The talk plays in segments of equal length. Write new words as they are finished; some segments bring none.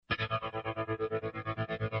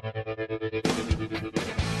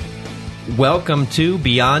Welcome to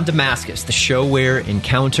Beyond Damascus, the show where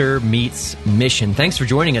encounter meets mission. Thanks for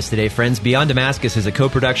joining us today, friends. Beyond Damascus is a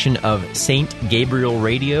co-production of St. Gabriel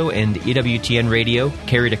Radio and EWTN Radio,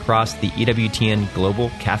 carried across the EWTN Global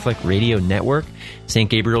Catholic Radio Network. St.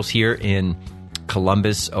 Gabriel's here in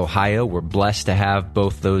Columbus, Ohio. We're blessed to have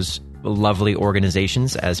both those lovely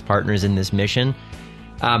organizations as partners in this mission.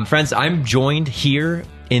 Friends, I'm joined here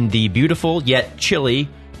in the beautiful yet chilly,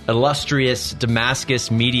 illustrious Damascus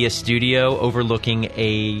Media Studio overlooking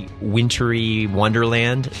a wintry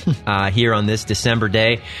wonderland here on this December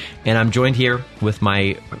day. And I'm joined here with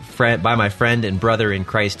my friend and brother in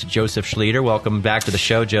Christ, Joseph Schlueter. Welcome back to the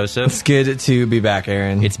show, Joseph. It's good to be back,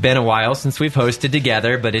 Aaron. It's been a while since we've hosted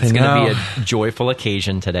together, but it's going to be a joyful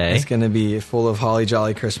occasion today. It's going to be full of holly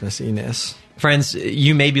jolly Christmasiness. Friends,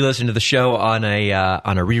 you may be listening to the show on a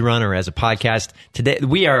rerun or as a podcast. Today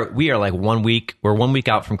we are like 1 week. We're 1 week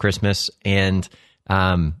out from Christmas, and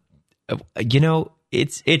it's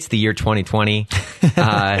the year 2020.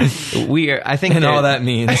 I think, and all that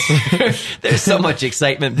means there's so much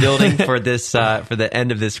excitement building for this for the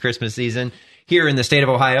end of this Christmas season here in the state of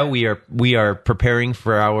Ohio. We are preparing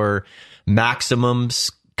for our maximum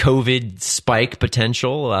COVID spike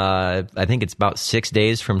potential. I think it's about 6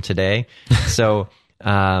 days from today. So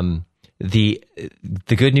the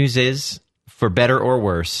good news is, for better or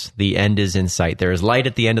worse, the end is in sight. There is light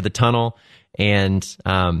at the end of the tunnel. And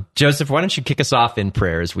Joseph, why don't you kick us off in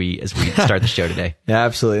prayer as we start the show today? Yeah,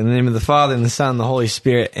 absolutely. In the name of the Father, and the Son, and the Holy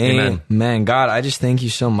Spirit. Amen. Amen. God, I just thank you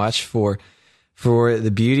so much for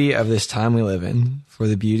the beauty of this time we live in, for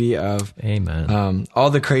the beauty of Amen. All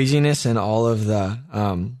the craziness and all of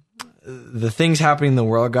the things happening in the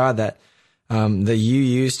world, God, that you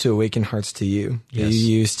use to awaken hearts to you, yes, that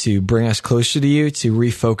you use to bring us closer to you, to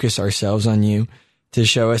refocus ourselves on you, to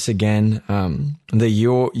show us again that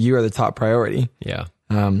you are the top priority. Yeah.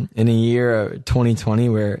 In a year of 2020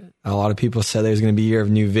 where a lot of people said there was going to be a year of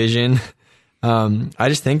new vision, I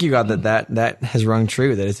just thank you, God, that has rung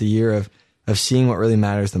true, that it's a year of seeing what really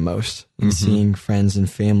matters the most, and seeing friends and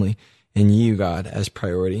family and you, God, as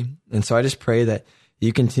priority. And so I just pray that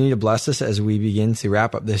you continue to bless us as we begin to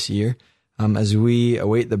wrap up this year, as we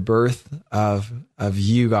await the birth of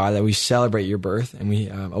you, God, that we celebrate your birth, and we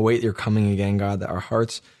await your coming again, God, that our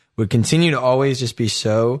hearts would continue to always just be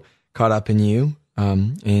so caught up in you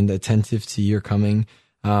and attentive to your coming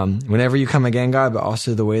whenever you come again, God, but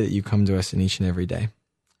also the way that you come to us in each and every day.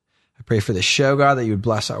 I pray for the show, God, that you would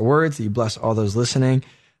bless our words, that you bless all those listening,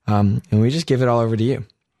 and we just give it all over to you.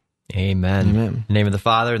 Amen. Amen. In the name of the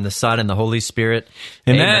Father, and the Son, and the Holy Spirit.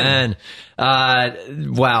 Amen.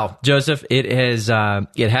 Wow, Joseph, it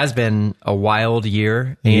has been a wild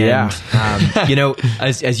year, and yeah.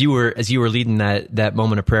 as you were leading that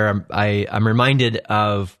moment of prayer, I'm reminded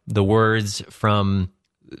of the words from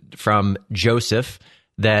Joseph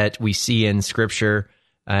that we see in Scripture.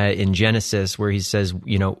 In Genesis, where he says,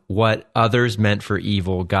 what others meant for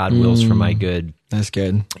evil, God wills for my good. That's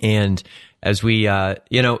good. And as we, it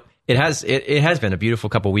has been a beautiful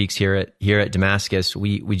couple weeks here at Damascus.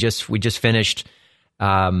 We just finished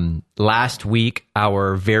last week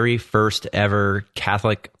our very first ever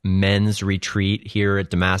Catholic men's retreat here at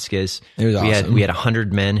Damascus. It was awesome. We had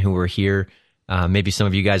 100 men who were here. Maybe some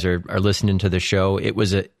of you guys are listening to the show. It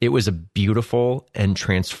was a beautiful and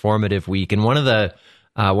transformative week, and one of the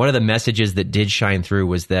messages that did shine through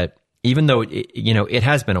was that even though it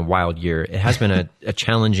has been a wild year, it has been a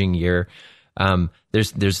challenging year.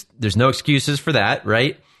 There's no excuses for that,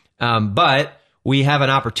 right? But we have an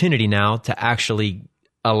opportunity now to actually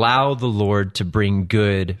allow the Lord to bring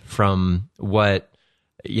good from what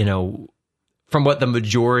the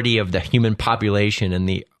majority of the human population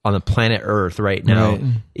on the planet Earth right now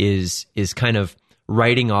is kind of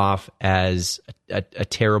writing off as a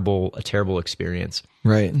terrible experience.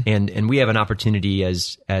 Right. And we have an opportunity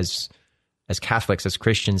as Catholics, as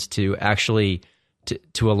Christians, to actually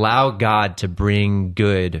to allow God to bring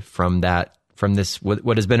good from this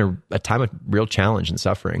what has been a time of real challenge and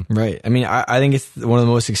suffering. Right. I mean, I think it's one of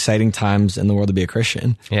the most exciting times in the world to be a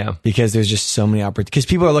Christian. Yeah. Because there's just so many opportunities. Because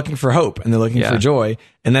people are looking for hope and they're looking for joy,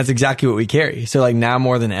 and that's exactly what we carry. So like now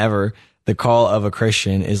more than ever, the call of a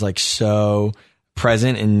Christian is like so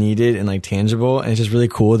present and needed and like tangible, and it's just really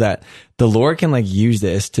cool that the Lord can like use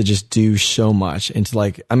this to just do so much. And to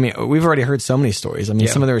like, I mean, we've already heard so many stories. I mean,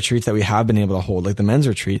 some of the retreats that we have been able to hold, like the men's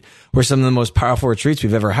retreat, were some of the most powerful retreats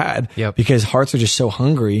we've ever had. Because hearts are just so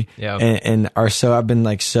hungry and are so, I've been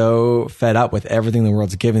like so fed up with everything the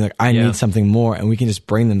world's giving. Like I need something more, and we can just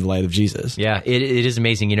bring them the light of Jesus. Yeah, it is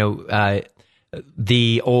amazing.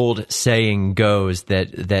 The old saying goes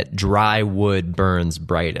that dry wood burns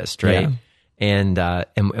brightest, right? and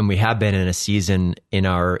we have been in a season in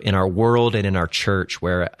our world and in our church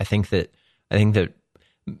where I think that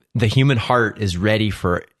the human heart is ready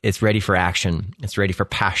for action. It's ready for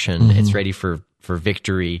passion. Mm-hmm. It's ready for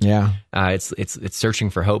victory. Yeah. It's searching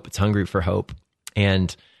for hope. It's hungry for hope.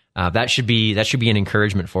 And that should be an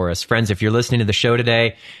encouragement for us. Friends, if you're listening to the show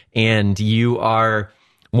today and you are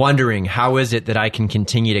wondering, how is it that I can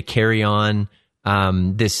continue to carry on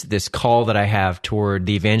this call that I have toward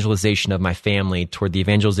the evangelization of my family, toward the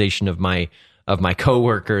evangelization of my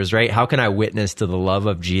coworkers, right? How can I witness to the love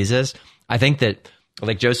of Jesus? I think that,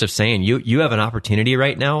 like Joseph's saying, you have an opportunity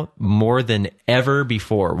right now more than ever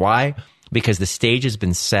before. Why? Because the stage has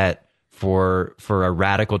been set for a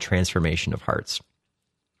radical transformation of hearts,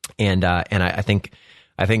 and I think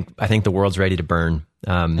the world's ready to burn.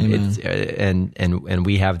 And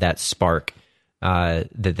we have that spark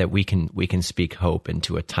that we can speak hope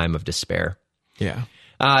into a time of despair. Yeah.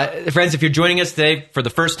 Friends, if you're joining us today for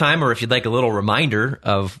the first time, or if you'd like a little reminder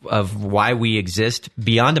of why we exist,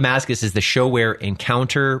 Beyond Damascus is the show where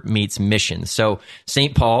encounter meets mission. So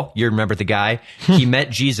St. Paul, you remember the guy, he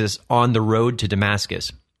met Jesus on the road to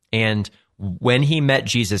Damascus. And when he met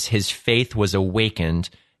Jesus, his faith was awakened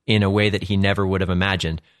in a way that he never would have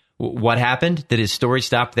imagined. What happened? Did his story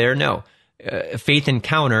stop there? No. Faith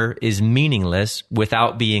encounter is meaningless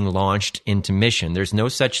without being launched into mission. There's no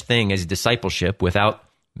such thing as discipleship without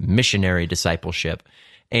missionary discipleship.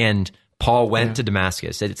 And Paul went to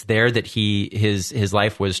Damascus. It's there that his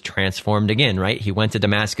life was transformed again, right? He went to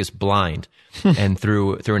Damascus blind, and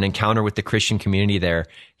through an encounter with the Christian community there,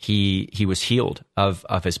 he was healed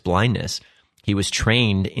of his blindness. He was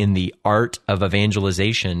trained in the art of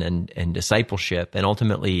evangelization and discipleship, and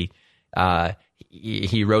ultimately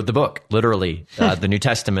he wrote the book, literally, the New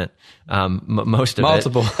Testament, most of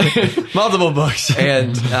it. Multiple books.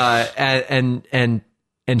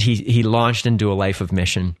 And he launched into a life of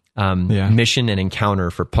mission. Mission and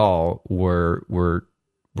encounter for Paul were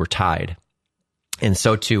tied, and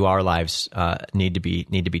so too our lives need to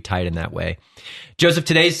be tied in that way. Joseph,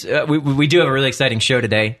 today's we do have a really exciting show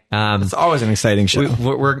today. It's always an exciting show.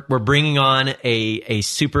 We're bringing on a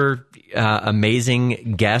super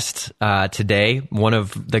amazing guest today. One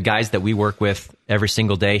of the guys that we work with every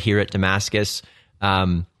single day here at Damascus,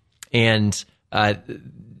 and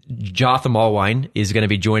Jotham Allwein is going to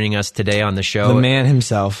be joining us today on the show. The man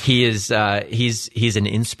himself. He is he's an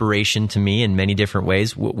inspiration to me in many different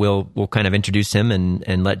ways. We'll kind of introduce him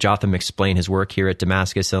and let Jotham explain his work here at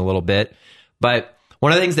Damascus in a little bit. But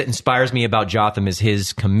one of the things that inspires me about Jotham is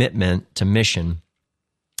his commitment to mission.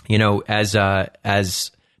 You know,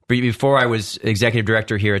 as before I was executive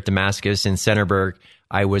director here at Damascus in Centerburg,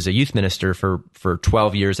 I was a youth minister for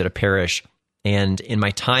 12 years at a parish. And in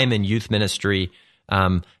my time in youth ministry,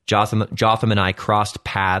 Jotham and I crossed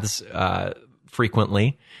paths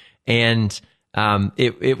frequently, and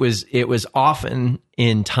it was often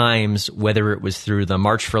in times, whether it was through the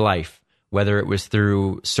March for Life, whether it was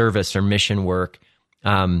through service or mission work,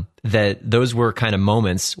 that those were kind of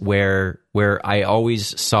moments where I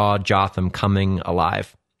always saw Jotham coming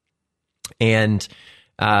alive, and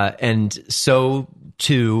so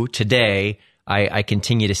too today I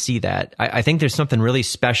continue to see that. I think there's something really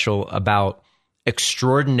special about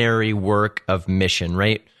extraordinary work of mission,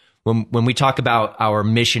 right? When we talk about our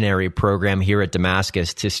missionary program here at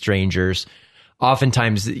Damascus to strangers,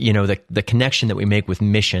 oftentimes, you know, the connection that we make with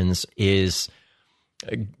missions is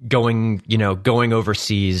going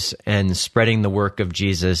overseas and spreading the work of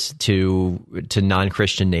Jesus to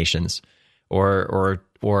non-Christian nations, or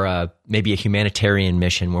maybe a humanitarian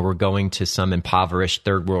mission where we're going to some impoverished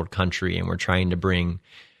third world country and we're trying to bring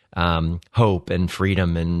hope and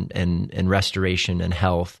freedom and restoration and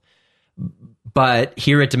health. But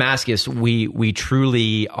here at Damascus, we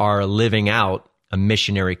truly are living out a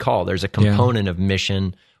missionary call. There's a component of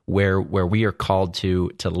mission where we are called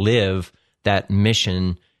to live that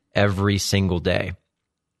mission every single day.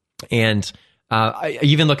 And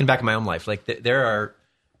even looking back at my own life, like there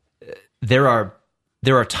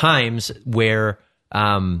are times where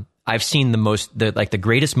I've seen the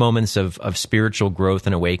greatest moments of spiritual growth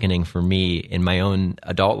and awakening for me in my own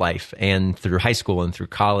adult life and through high school and through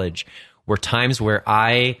college were times where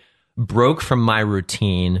I broke from my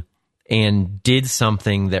routine and did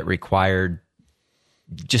something that required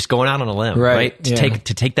just going out on a limb, right? To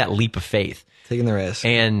take that leap of faith, taking the risk.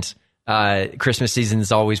 And Christmas season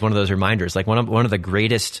is always one of those reminders. Like one of the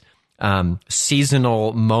greatest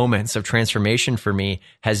seasonal moments of transformation for me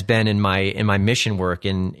has been in my mission work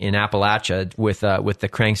in Appalachia with the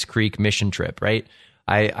Cranks Creek mission trip. Right,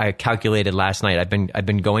 I calculated last night. I've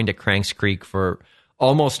been going to Cranks Creek for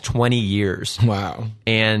almost 20 years. Wow.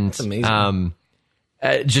 And that's amazing.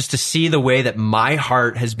 Just to see the way that my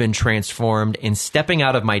heart has been transformed in stepping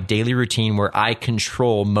out of my daily routine where I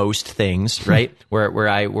control most things, right? where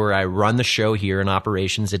I run the show here in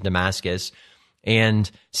operations in Damascus, and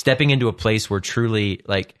stepping into a place where truly,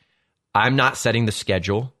 like, I'm not setting the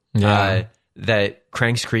schedule. That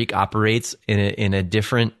Cranks Creek operates in a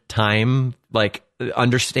different time, like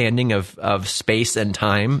understanding of space and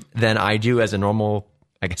time than I do as a normal.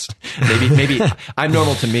 I guess maybe I'm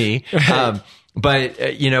normal to me, but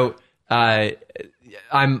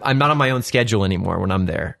I'm not on my own schedule anymore when I'm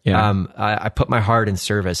there. Yeah. I put my heart in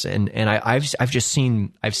service, and I've just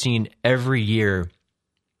seen every year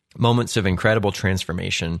moments of incredible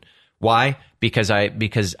transformation. Why? Because I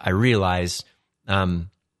realize,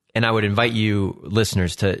 and I would invite you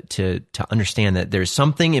listeners to understand that there's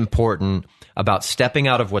something important about stepping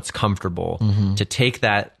out of what's comfortable, to take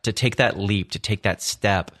that leap, to take that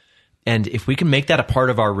step. And if we can make that a part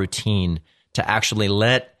of our routine, to actually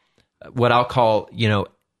let what I'll call,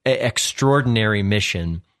 extraordinary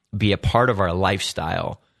mission be a part of our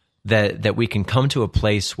lifestyle, that we can come to a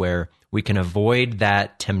place where we can avoid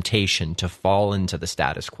that temptation to fall into the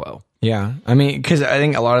status quo. Yeah. I mean, because I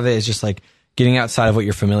think a lot of it is just like getting outside of what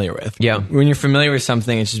you're familiar with. Yeah. When you're familiar with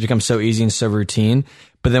something, it just becomes so easy and so routine.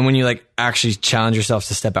 But then when you like actually challenge yourself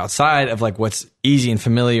to step outside of like what's easy and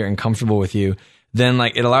familiar and comfortable with you, then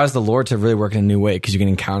like it allows the Lord to really work in a new way, because you can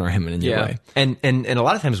encounter him in a new way. And a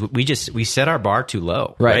lot of times we set our bar too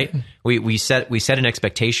low, right? We set an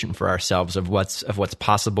expectation for ourselves of what's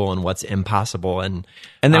possible and what's impossible, and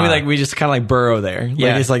then we just kind of like burrow there.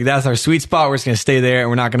 Like it's like that's our sweet spot. We're just going to stay there and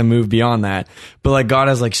we're not going to move beyond that. But like God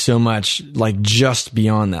has like so much like just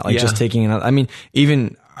beyond that, like just taking another. I mean,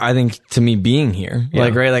 even I think to me being here,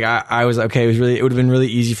 like I was okay. It would have been really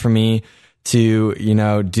easy for me to,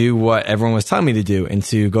 do what everyone was telling me to do, and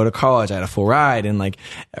to go to college. I had a full ride and like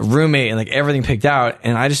a roommate and like everything picked out.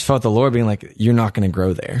 And I just felt the Lord being like, you're not going to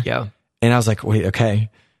grow there. Yeah. And I was like, wait, okay,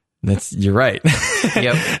 you're right.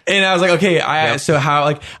 Yep. And I was like, okay, so how,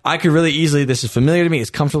 like, I could really easily, this is familiar to me, it's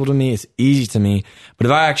comfortable to me, it's easy to me. But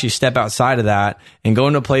if I actually step outside of that and go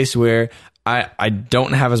into a place where I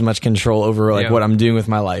don't have as much control over like what I'm doing with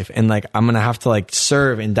my life, and like I'm gonna have to like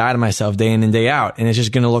serve and die to myself day in and day out, and it's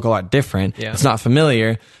just gonna look a lot different. It's not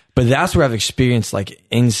familiar, but that's where I've experienced like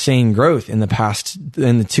insane growth in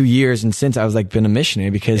the 2 years and since I was like been a missionary,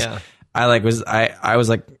 because I was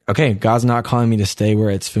like, okay, God's not calling me to stay where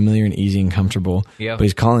it's familiar and easy and comfortable, but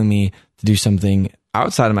he's calling me to do something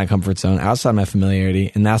outside of my comfort zone, outside of my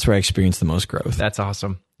familiarity, and that's where I experienced the most growth. That's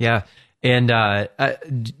awesome. Yeah. And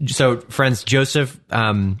so, friends, Joseph,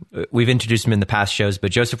 we've introduced him in the past shows,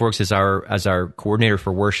 but Joseph works as our coordinator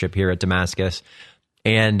for worship here at Damascus.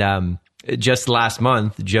 And just last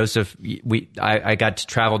month, Joseph, I got to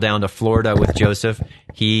travel down to Florida with Joseph.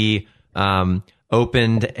 He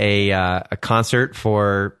opened a concert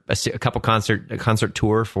for a concert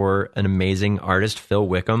tour for an amazing artist, Phil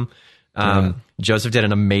Wickham. Joseph did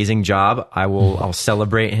an amazing job. I'll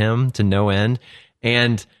celebrate him to no end.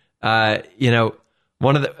 And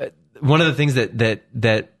one of the things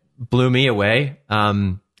that blew me away,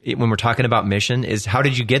 when we're talking about mission, is how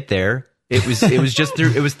did you get there? Was it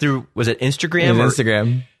Instagram? Was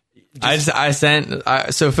Instagram. I sent,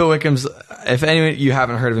 so Phil Wickham's, if anyone, you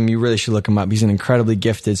haven't heard of him, you really should look him up. He's an incredibly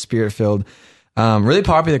gifted, spirit-filled, really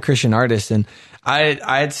popular Christian artist. And I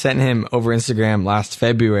had sent him over Instagram last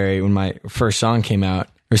February when my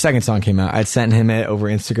second song came out. I'd sent him it over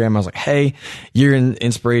Instagram. I was like, hey, you're an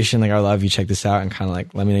inspiration. Like, I love you. Check this out. And kind of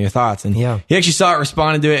like, let me know your thoughts. And he actually saw it,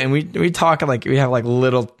 responded to it. And we talk, like, we have like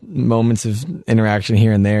little moments of interaction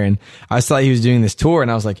here and there. And I saw he was doing this tour, and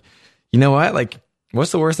I was like, you know what? Like,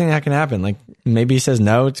 what's the worst thing that can happen? Like, maybe he says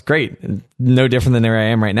no, it's great. No different than where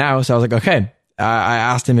I am right now. So I was like, okay. I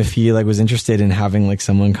asked him if he like was interested in having like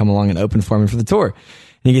someone come along and open for me for the tour.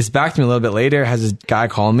 And he gets back to me a little bit later, has this guy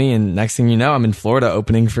call me, and next thing you know, I'm in Florida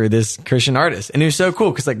opening for this Christian artist. And it was so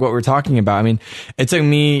cool, because like what we're talking about, I mean, it took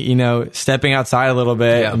me, stepping outside a little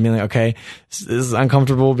bit and being like, okay, this is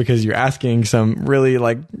uncomfortable, because you're asking some really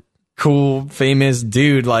like cool, famous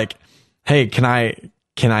dude, like, hey, can I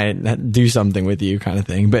do something with you, kind of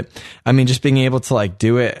thing. But I mean, just being able to like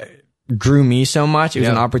do it grew me so much. It was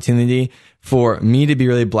an opportunity for me to be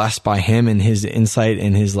really blessed by him and his insight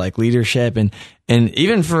and his like leadership, and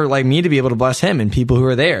even for like me to be able to bless him and people who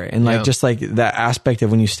are there. And like, just like that aspect of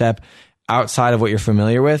when you step outside of what you're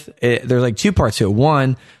familiar with, there's like two parts to it.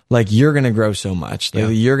 One, like you're going to grow so much, like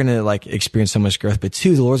you're going to like experience so much growth, but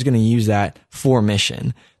two, the Lord's going to use that for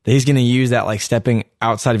mission. That he's going to use that, like stepping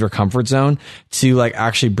outside of your comfort zone to like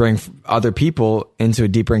actually bring other people into a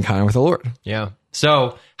deeper encounter with the Lord. Yeah.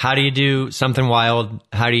 So how do you do something wild?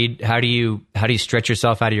 How do you stretch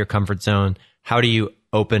yourself out of your comfort zone? How do you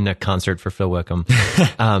open a concert for Phil Wickham?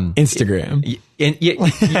 Instagram.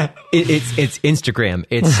 It's Instagram.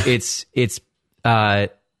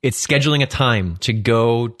 It's scheduling a time to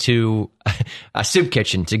go to a soup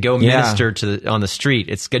kitchen, to go minister on the street.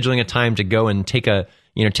 It's scheduling a time to go and take a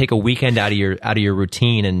weekend out of your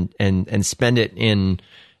routine and spend it in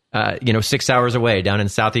 6 hours away down in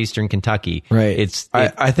southeastern Kentucky. Right.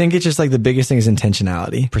 I think it's just like the biggest thing is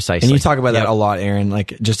intentionality. Precisely. And you talk about that a lot, Aaron,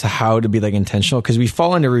 like just how to be like intentional, because we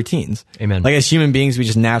fall into routines. Amen. Like as human beings, we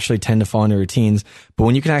just naturally tend to fall into routines. But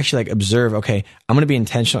when you can actually like observe, okay, I'm going to be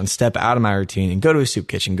intentional and step out of my routine and go to a soup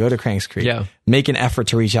kitchen, go to Cranks Creek, make an effort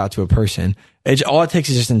to reach out to a person. All it takes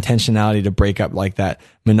is just intentionality to break up like that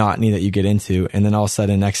monotony that you get into. And then all of a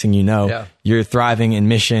sudden, next thing you know, you're thriving in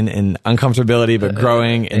mission and uncomfortability, but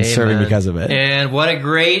growing and serving because of it. And what a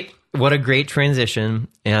great transition.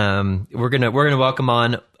 We're gonna welcome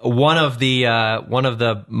on one of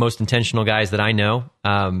the most intentional guys that I know.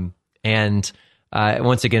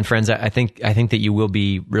 Once again, friends, I think that you will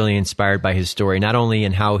be really inspired by his story, not only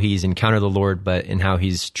in how he's encountered the Lord, but in how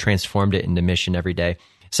he's transformed it into mission every day.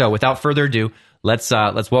 So without further ado, let's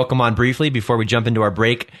welcome on briefly before we jump into our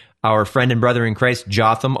break, our friend and brother in Christ,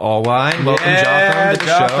 Jotham Allwein. Welcome, Jotham, to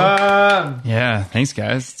the show. Yeah, thanks,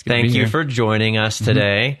 guys. It's good Thank to be you here. for joining us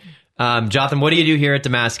today. Jotham, what do you do here at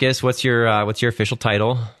Damascus? What's your official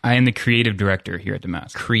title? I am the creative director here at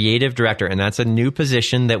Damascus. Creative director, and that's a new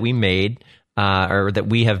position that we made or that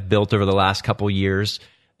we have built over the last couple years.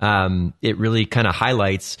 It really kind of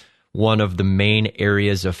highlights one of the main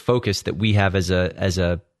areas of focus that we have as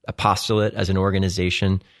a apostolate, as an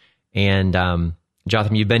organization. And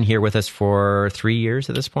Jotham, you've been here with us for 3 years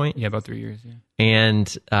at this point? Yeah, about 3 years, yeah. And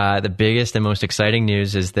the biggest and most exciting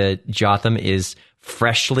news is that Jotham is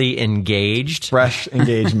freshly engaged. Fresh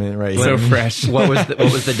engagement, right? So fresh. What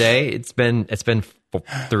was the day? It's been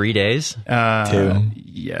 3 days. 2.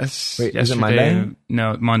 Yes. Wait, is it Monday?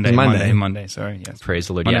 No, Monday. Monday. Sorry. Yes. Praise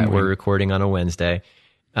the Lord. Monday Yeah, morning. we're recording on a Wednesday.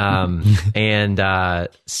 And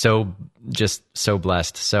so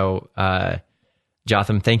blessed. So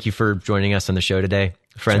Jotham, thank you for joining us on the show today.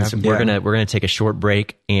 Friends, we're gonna take a short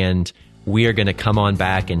break, and we are gonna come on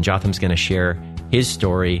back, and Jotham's gonna share his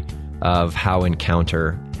story of how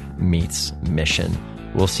encounter meets mission.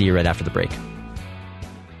 We'll see you right after the break.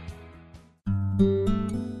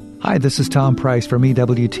 Hi, this is Tom Price from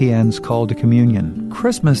EWTN's Call to Communion.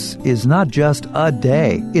 Christmas is not just a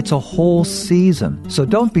day, it's a whole season. So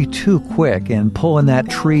don't be too quick in pulling that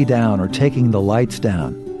tree down or taking the lights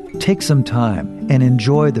down. Take some time and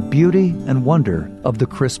enjoy the beauty and wonder of the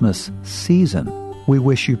Christmas season. We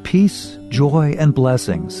wish you peace, joy, and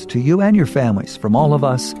blessings to you and your families from all of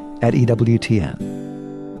us at EWTN.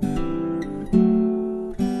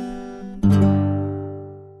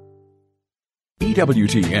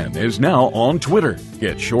 EWTN is now on Twitter.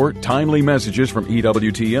 Get short, timely messages from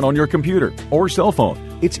EWTN on your computer or cell phone.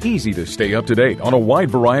 It's easy to stay up to date on a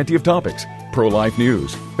wide variety of topics. Pro-life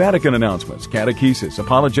news, Vatican announcements, catechesis,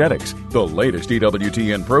 apologetics, the latest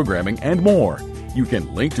EWTN programming, and more. You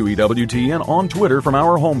can link to EWTN on Twitter from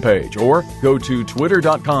our homepage or go to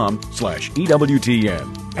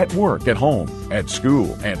twitter.com/EWTN. At work, at home, at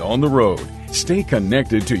school, and on the road. Stay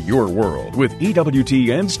connected to your world with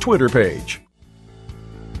EWTN's Twitter page.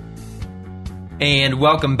 And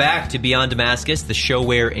welcome back to Beyond Damascus, the show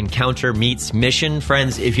where encounter meets mission.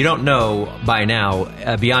 Friends, if you don't know by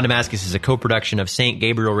now, Beyond Damascus is a co-production of St.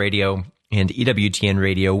 Gabriel Radio and EWTN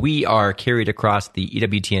Radio. We are carried across the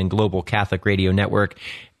EWTN Global Catholic Radio Network.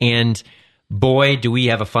 And boy, do we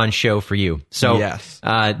have a fun show for you. So yes.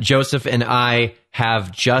 Joseph and I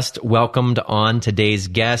have just welcomed on today's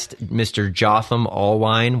guest, Mr. Jotham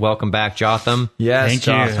Allwein. Welcome back, Jotham. Yes,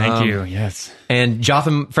 Thank you. Yes. And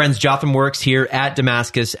Jotham works here at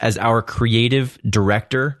Damascus as our creative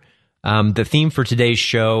director. The theme for today's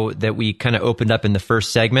show that we kind of opened up in the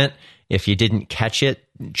first segment, if you didn't catch it,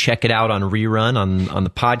 check it out on rerun on the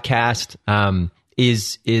podcast,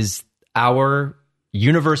 is our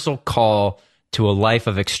universal call to a life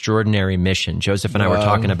of extraordinary mission. Joseph and I were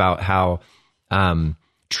talking about how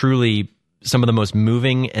truly some of the most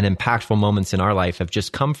moving and impactful moments in our life have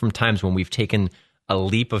just come from times when we've taken a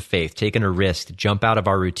leap of faith, taken a risk to jump out of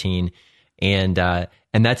our routine. And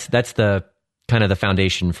that's the kind of the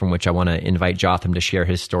foundation from which I want to invite Jotham to share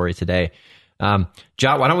his story today.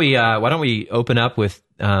 Jot, why don't we open up with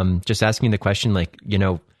just asking the question, like, you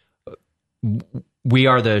know, we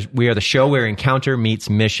are the show where encounter meets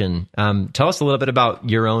mission. Tell us a little bit about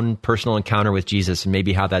your own personal encounter with Jesus and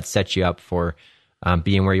maybe how that set you up for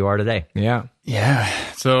being where you are today. Yeah. Yeah.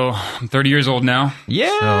 So I'm 30 years old now.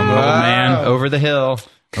 Yeah. So I'm an old man. Over the hill.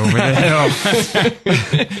 Over the hill.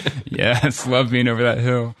 Yes. Love being over that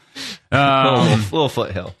hill. Little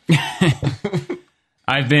foothill.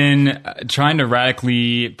 I've been trying to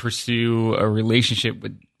radically pursue a relationship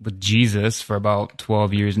with Jesus for about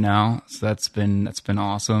 12 years now. So that's been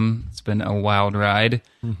awesome. It's been a wild ride.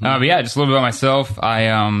 But yeah, just a little bit about myself.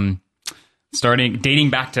 I started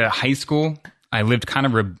dating back to high school. I lived kind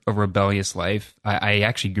of a rebellious life. I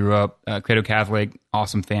actually grew up Credo Catholic,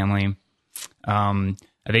 awesome family. I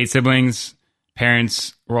have 8 siblings.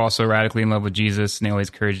 Parents were also radically in love with Jesus, and they always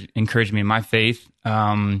encouraged me in my faith.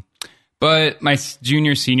 But my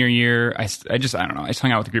junior, senior year, I don't know. I just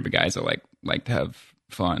hung out with a group of guys that like to have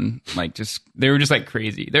fun. They were just like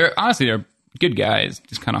crazy. They're good guys,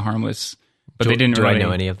 just kind of harmless. But they didn't really. Do I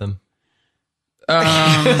know any of them?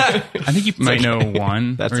 I think you might know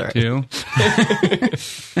one That's or right. two.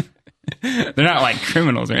 They're not like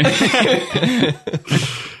criminals or anything.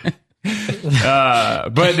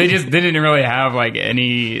 But they didn't really have like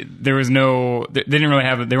any. They didn't really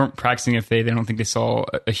have. They weren't practicing a faith. I don't think they saw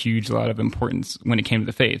a huge lot of importance when it came to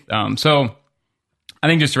the faith. So I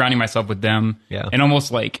think just surrounding myself with them, and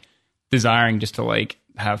almost like desiring just to like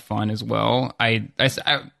have fun as well.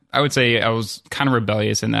 I would say I was kind of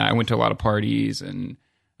rebellious in that. I went to a lot of parties and,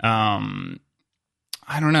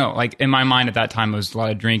 I don't know, like in my mind at that time, it was a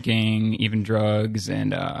lot of drinking, even drugs.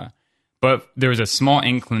 And, but there was a small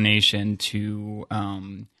inclination to,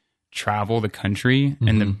 travel the country,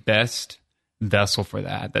 and the best vessel for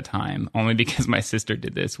that at the time, only because my sister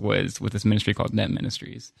did this, was with this ministry called Net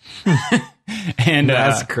Ministries. And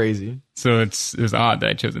that's crazy. So it was odd that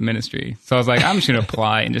I chose a ministry. So I was like, I'm just going to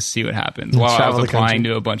apply and just see what happens. While I was applying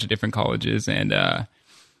to a bunch of different colleges, and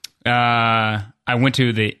I went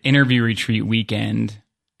to the interview retreat weekend,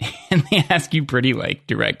 and they ask you pretty like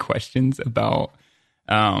direct questions about,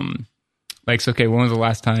 okay, when was the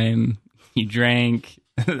last time you drank?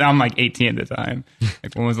 I'm like 18 at the time.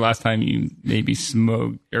 Like, when was the last time you maybe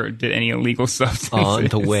smoked or did any illegal substances? On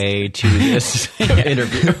the way to this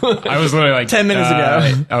interview. I was literally like 10 minutes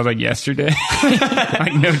ago. I was like, yesterday.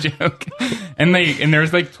 Like, no joke. And there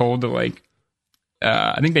was like told to like,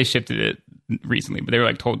 I think they shifted it recently, but they were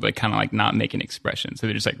like told to like kind of like not make an expression. So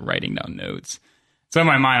they're just like writing down notes. So in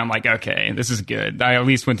my mind, I'm like, okay, this is good. I at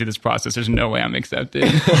least went through this process. There's no way I'm accepted.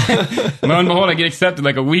 Lo and behold, I get accepted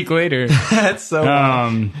like a week later. That's so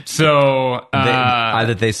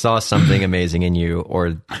either they saw something amazing in you,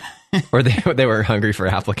 or they were hungry for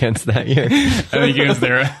applicants that year. I think it was they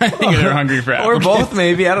were hungry for applicants. Or both,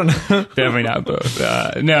 maybe. I don't know. Definitely not both.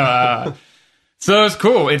 So it's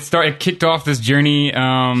cool. It kicked off this journey.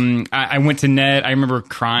 I went to Net. I remember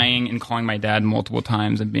crying and calling my dad multiple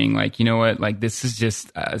times and being like, you know what? Like, this is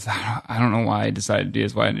just, I don't know why I decided to do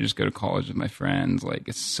this. Why didn't I just go to college with my friends? Like,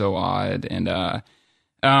 it's so odd. And,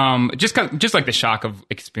 just like the shock of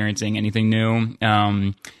experiencing anything new.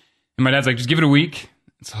 And my dad's like, just give it a week.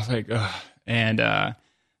 So I was like, ugh. And,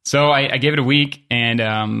 so I gave it a week,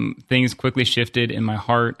 and things quickly shifted in my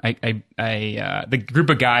heart. The group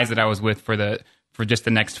of guys that I was with for just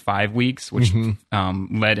the next 5 weeks, which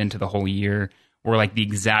led into the whole year, were like the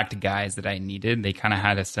exact guys that I needed. They kind of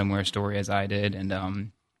had a similar story as I did,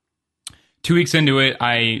 and 2 weeks into it,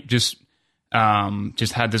 I just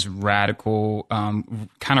had this radical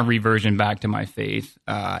kind of reversion back to my faith,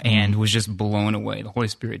 and was just blown away. The Holy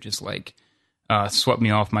Spirit just like swept me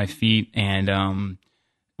off my feet, and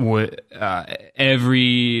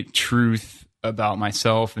every truth about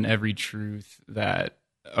myself and every truth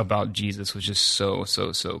about Jesus was just so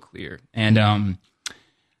clear. And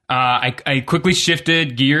I quickly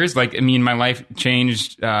shifted gears. Like, I mean, my life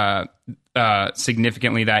changed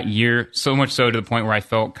significantly that year, so much so to the point where I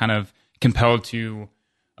felt kind of compelled to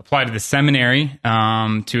apply to the seminary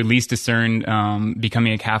to at least discern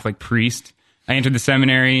becoming a Catholic priest. I entered the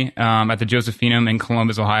seminary at the Josephinum in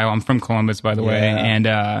Columbus, Ohio. I'm from Columbus, by the way. And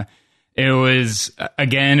it was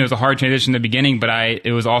a hard transition in the beginning, but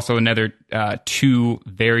it was also another 2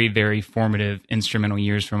 very, very formative instrumental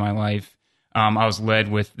years for my life. I was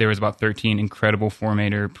there was about 13 incredible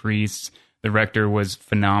formator priests. The rector was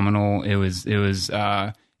phenomenal. It was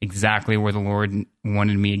exactly where the Lord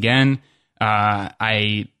wanted me again.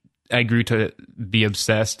 I grew to be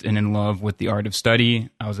obsessed and in love with the art of study.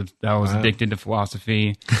 I was addicted to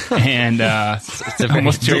philosophy, and It's a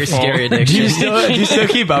very scary addiction. Do you still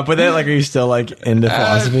keep up with it? Like, are you still like into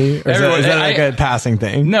philosophy, or is that like a passing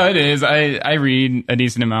thing? No, it is. I read a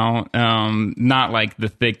decent amount. Not like the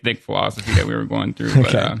thick philosophy that we were going through.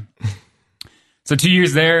 But, Okay. so 2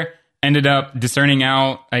 years there, ended up discerning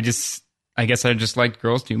out. I just I guess I just liked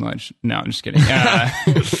girls too much. No, I'm just kidding. I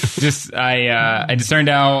discerned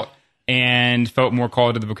out and felt more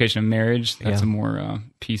called to the vocation of marriage. That's a more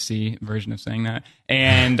PC version of saying that.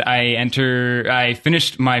 And I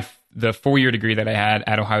finished the 4-year degree that I had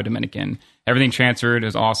at Ohio Dominican. Everything transferred. It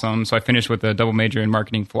was awesome. So I finished with a double major in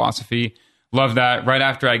marketing philosophy. Loved that. Right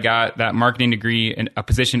after I got that marketing degree, and a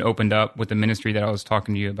position opened up with the ministry that I was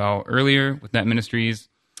talking to you about earlier with Net Ministries.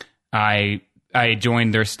 I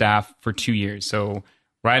joined their staff for 2 years. So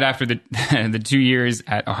right after the 2 years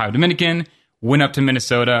at Ohio Dominican, went up to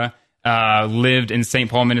Minnesota, lived in St.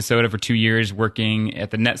 Paul, Minnesota for 2 years, working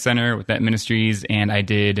at the Net Center with Net Ministries, and I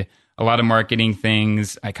did a lot of marketing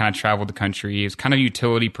things. I kind of traveled the country. I was kind of a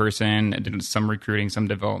utility person. I did some recruiting, some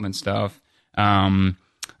development stuff.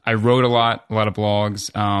 I wrote a lot of blogs.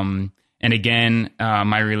 And again,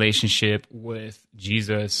 my relationship with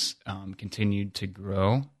Jesus continued to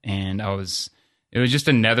grow. And it was just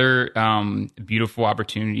another beautiful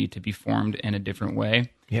opportunity to be formed in a different way.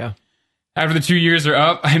 Yeah. After the 2 years are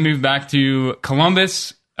up, I moved back to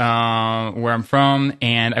Columbus, where I'm from,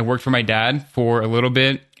 and I worked for my dad for a little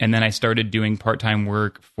bit, and then I started doing part-time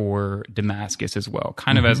work for Damascus as well,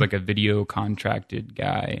 kind of as like a video contracted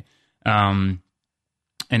guy.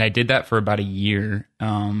 And I did that for about a year,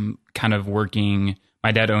 kind of working.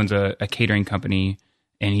 My dad owns a catering company,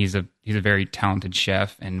 and he's a very talented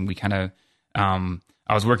chef, and we kind of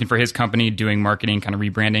I was working for his company doing marketing, kind of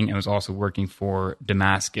rebranding, and was also working for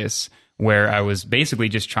Damascus, where I was basically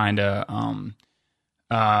just trying to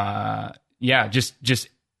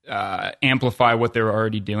amplify what they were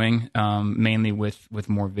already doing, mainly with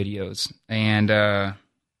more videos. And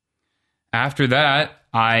after that,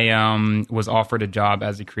 I was offered a job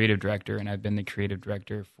as a creative director, and I've been the creative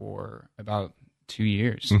director for about 2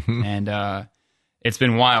 years. And it's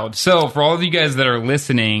been wild. So for all of you guys that are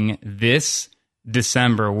listening, this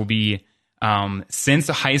December will be since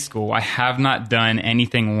high school, I have not done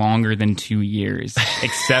anything longer than 2 years,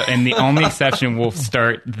 and the only exception will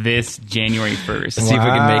start this January 1st. See if we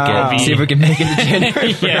can make it. See if we can make it to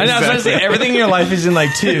January 1st. I know, I was going to say, everything in your life is in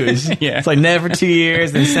like twos. Yeah. It's like Net for 2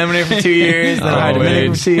 years, then Seminary for 2 years, then Ohio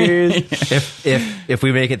Dominican for 2 years. If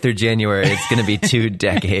we make it through January, it's going to be 2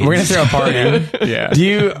 decades. We're going to throw a party. Yeah.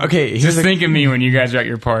 Here's think of me when you guys are at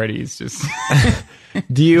your parties. Just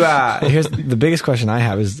here's the biggest question I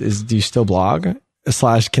have is do you still blog?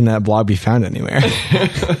 / can that blog be found anywhere?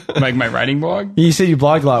 Like my writing blog? You said you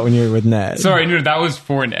blogged a lot when you were with Net. Sorry, no, that was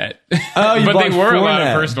for Net. Oh, but they were a lot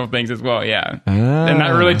Net. of personal things as well, yeah. And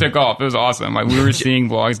that really took off. It was awesome. Like we were seeing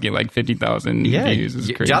blogs get like 50,000 views. It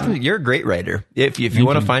was crazy. Jotham, you're a great writer. If you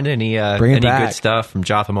want to find any good stuff from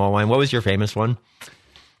Jotham Allwein, what was your famous one?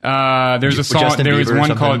 There's a song. Justin There was Bieber or one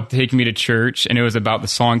something? called "Take Me to Church," and it was about the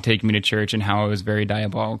song "Take Me to Church" and how it was very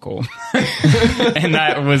diabolical. And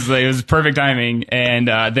it was perfect timing. And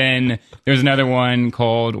then there was another one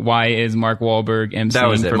called "Why Is Mark Wahlberg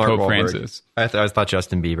emceeing for Mark Pope Wahlberg. Francis?" I thought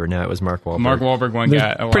Justin Bieber. No, it was Mark Wahlberg. Mark Wahlberg one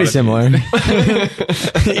got a lot Pretty of similar.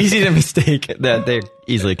 views. Easy to mistake. That they're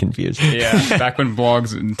easily confused. Yeah, back when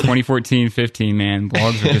blogs in 2014, 15, man,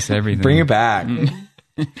 blogs were just everything. Bring it back.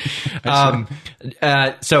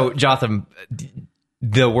 So Jotham,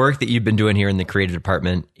 the work that you've been doing here in the creative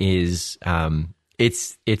department is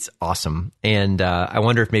it's awesome, and I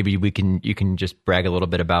wonder if maybe you can just brag a little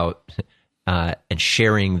bit about and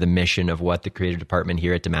sharing the mission of what the creative department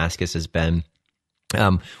here at Damascus has been.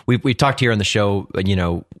 We talked here on the show,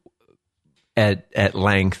 at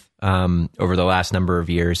length over the last number of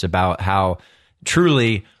years about how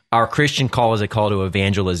truly our Christian call is a call to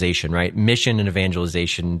evangelization, right? Mission and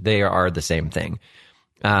evangelization, they are the same thing.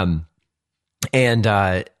 And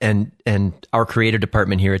our creative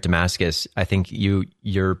department here at Damascus, I think your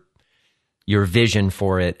vision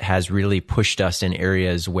for it has really pushed us in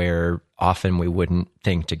areas where often we wouldn't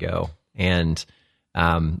think to go. And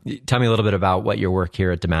tell me a little bit about what your work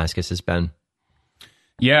here at Damascus has been.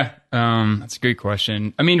 Yeah, that's a great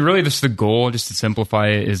question. I mean, really, just the goal, just to simplify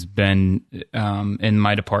it, has been in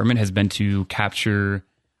my department has been to capture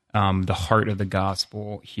the heart of the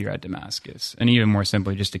gospel here at Damascus, and even more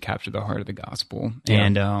simply, just to capture the heart of the gospel. Yeah.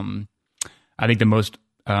 And I think the most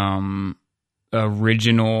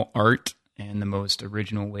original art and the most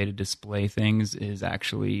original way to display things is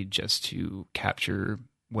actually just to capture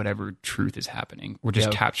whatever truth is happening, or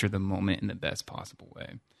just capture the moment in the best possible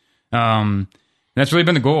way. That's really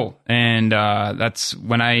been the goal. And that's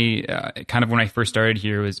when I when I first started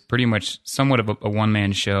here, it was pretty much somewhat of a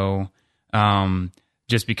one-man show,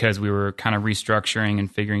 just because we were kind of restructuring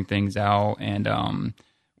and figuring things out. And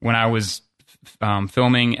when I was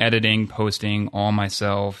filming, editing, posting all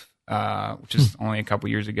myself, which is only a couple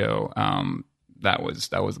years ago, that was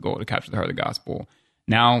the goal, to capture the heart of the gospel.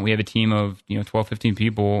 Now we have a team of 12, 15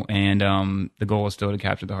 people, and the goal is still to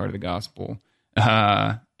capture the heart of the gospel.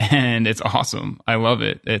 And it's awesome. I love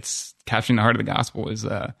it. It's capturing the heart of the gospel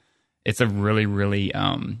it's a really, really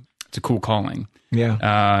it's a cool calling.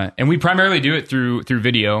 Yeah. And we primarily do it through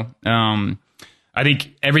video. I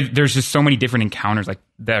think there's just so many different encounters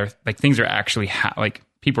like things are actually like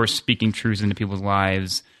people are speaking truths into people's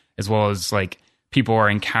lives, as well as like people are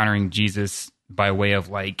encountering Jesus by way of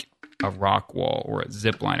like a rock wall or a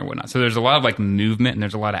zip line or whatnot. So there's a lot of like movement and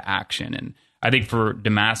there's a lot of action. And I think for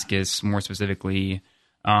Damascus more specifically,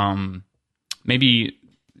 maybe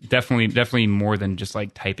definitely more than just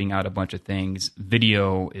like typing out a bunch of things.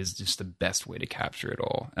 Video is just the best way to capture it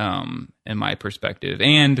all, in my perspective.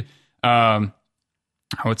 And I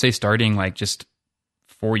would say starting like just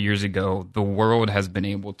 4 years ago, the world has been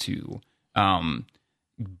able to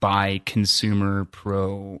buy consumer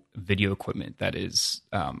pro video equipment that is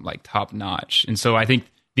like top notch. And so I think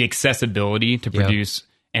the accessibility to produce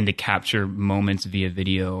and to capture moments via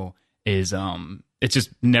video is it's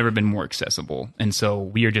just never been more accessible. And so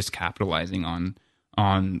we are just capitalizing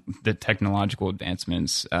on the technological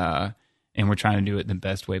advancements, and we're trying to do it the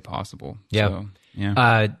best way possible. Yeah.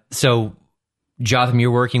 So, So Jotham,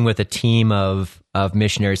 you're working with a team of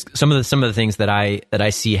missionaries. Some of the things that I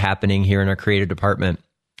see happening here in our creative department,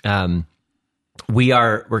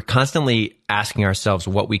 we're constantly asking ourselves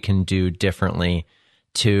what we can do differently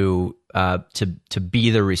to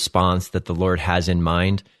be the response that the Lord has in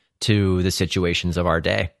mind to the situations of our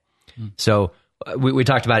day. So we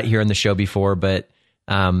talked about it here on the show before, but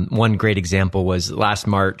one great example was last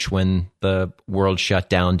March when the world shut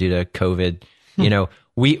down due to COVID.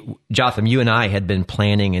 Jotham, you and I had been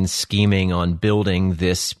planning and scheming on building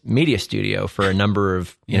this media studio for a number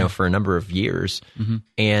of years,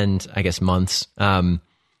 and I guess months.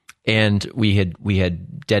 And we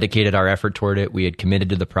had dedicated our effort toward it. We had committed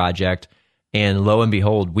to the project, and lo and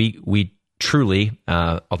behold, we truly,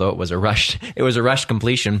 although it was a rushed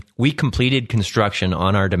completion, we completed construction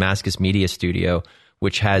on our Damascus media studio,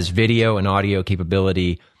 which has video and audio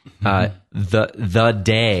capability. The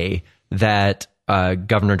day that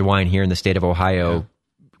Governor DeWine here in the state of Ohio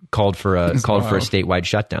called for a statewide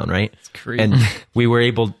shutdown, right? It's crazy. And we were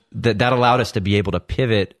able that allowed us to be able to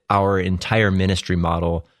pivot our entire ministry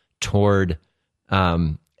model toward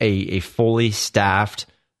a fully staffed,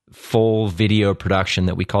 full video production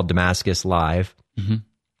that we called Damascus Live,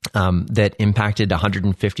 that impacted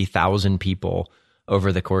 150,000 people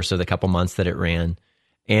over the course of the couple months that it ran,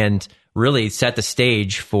 and really set the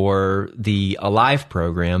stage for the Alive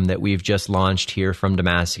program that we've just launched here from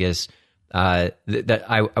Damascus. That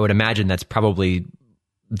I would imagine that's probably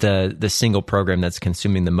the single program that's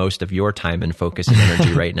consuming the most of your time and focus and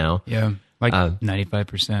energy right now. Yeah, like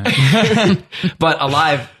 95%. But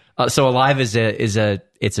Alive. So Alive is a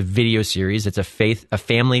video series. It's a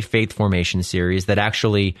family faith formation series that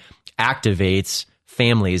actually activates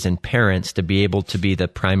families and parents to be able to be the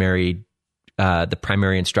primary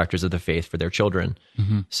instructors of the faith for their children.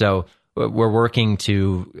 So we're working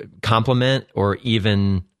to complement or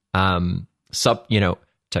even to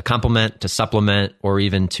complement, to supplement, or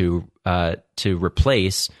even to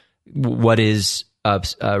replace what is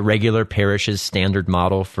a regular parish's standard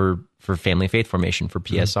model for family faith formation for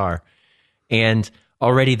PSR. And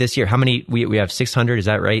already this year, how many, we have 600, is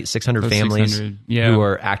that right? 600 families 600, who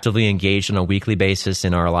are actively engaged on a weekly basis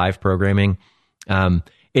in our live programming.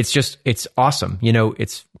 It's awesome.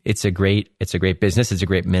 It's a great business. It's a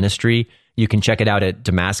great ministry. You can check it out at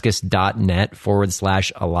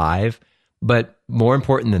damascus.net/alive. But more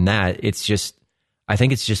important than that, I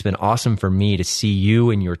think it's just been awesome for me to see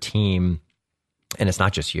you and your team. And it's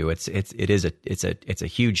not just you. It's a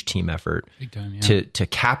huge team effort. Big time, yeah. to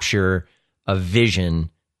capture a vision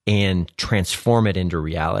and transform it into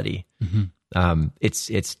reality.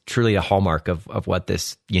 It's truly a hallmark of what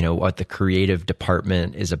this, what the creative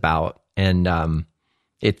department is about. And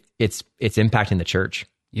it's impacting the church.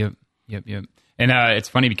 Yep. And it's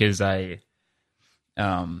funny because since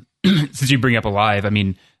you bring up Alive, I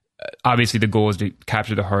mean, obviously the goal is to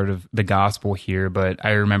capture the heart of the gospel here, but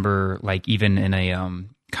I remember like even in a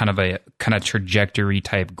kind of trajectory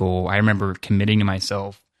type goal, I remember committing to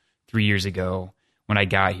myself 3 years ago when I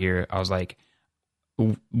got here. I was like,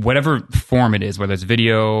 whatever form it is, whether it's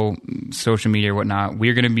video, social media or whatnot, I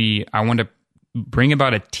want to bring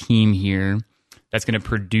about a team here that's going to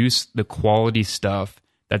produce the quality stuff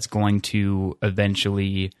that's going to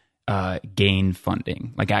eventually gain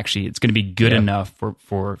funding. Like actually, it's going to be good enough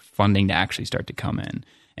for funding to actually start to come in.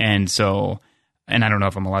 And so, and I don't know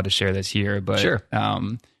if I'm allowed to share this here, but sure.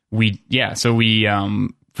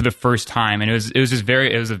 for the first time, and it was just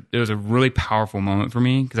it was a really powerful moment for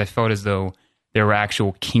me, because I felt as though there were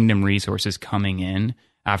actual kingdom resources coming in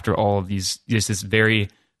after all of these, just this very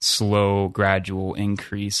slow, gradual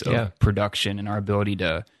increase of production, and our ability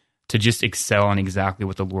to just excel in exactly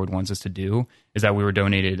what the Lord wants us to do. Is that we were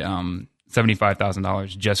donated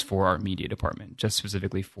 $75,000 just for our media department, just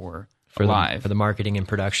specifically for Live, for the marketing and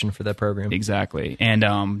production for the program. Exactly. And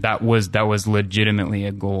that was legitimately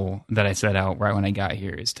a goal that I set out right when I got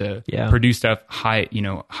here, is to produce stuff,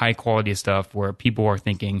 high quality stuff where people are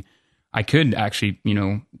thinking, I could actually,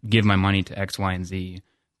 give my money to X, Y, and Z,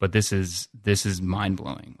 but this is mind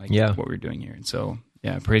blowing, what we're doing here. And so,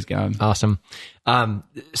 praise God. Awesome.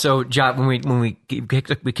 So, Jot, when we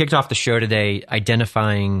kicked off the show today,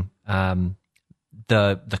 identifying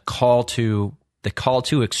the call to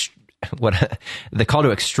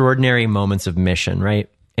extraordinary moments of mission, right?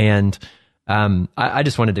 And I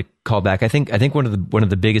just wanted to call back. I think one of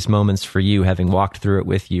the biggest moments for you, having walked through it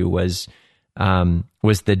with you, was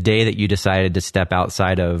the day that you decided to step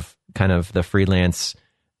outside of kind of the freelance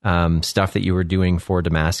stuff that you were doing for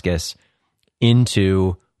Damascus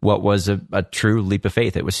into what was a true leap of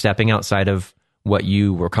faith. It was stepping outside of what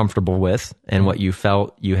you were comfortable with and what you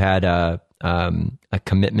felt you had a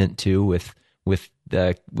commitment to with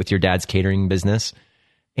your dad's catering business,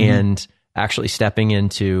 and actually stepping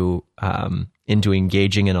into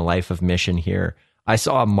engaging in a life of mission here. I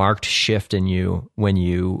saw a marked shift in you when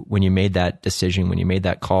you made that decision, when you made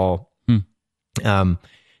that call.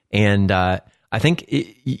 I think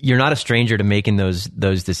you're not a stranger to making those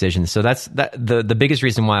decisions. So that's the biggest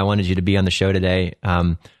reason why I wanted you to be on the show today.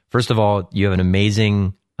 First of all, you have an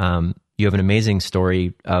amazing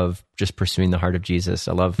story of just pursuing the heart of Jesus.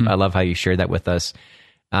 I love how you shared that with us.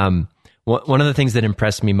 One of the things that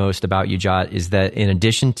impressed me most about you, Jot, is that in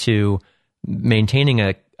addition to maintaining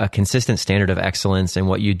a consistent standard of excellence in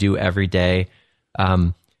what you do every day,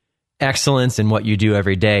 excellence in what you do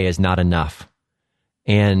every day is not enough.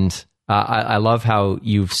 And I love how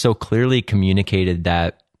you've so clearly communicated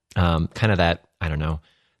that that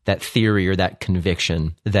theory or that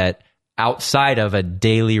conviction that outside of a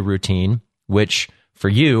daily routine, which for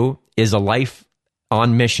you is a life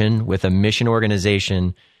on mission with a mission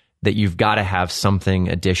organization, that you've got to have something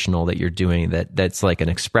additional that you're doing that's like an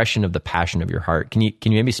expression of the passion of your heart. Can you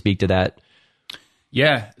maybe speak to that?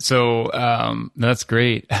 Yeah. So, that's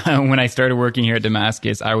great. When I started working here at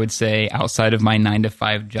Damascus, I would say outside of my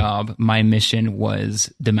 9-to-5 job, my mission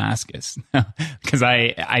was Damascus, because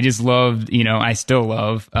I just loved, I still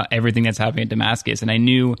love everything that's happening at Damascus. And I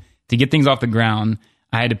knew to get things off the ground,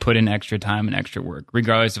 I had to put in extra time and extra work,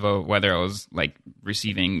 regardless of whether I was like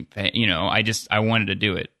receiving pay. I wanted to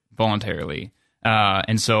do it voluntarily.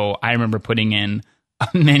 And so I remember putting in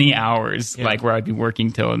many hours, like where I'd be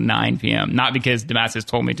working till 9 p.m., not because Damascus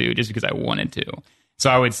told me to, just because I wanted to. So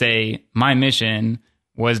I would say my mission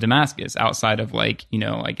was Damascus, outside of I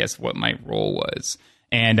guess what my role was.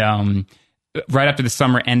 And right after the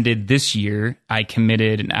summer ended this year, I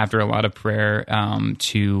committed, and after a lot of prayer,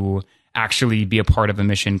 to actually be a part of a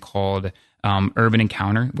mission called Urban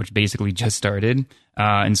Encounter, which basically just started.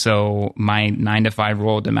 And so my 9-to-5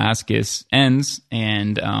 role at Damascus ends,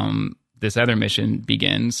 and this other mission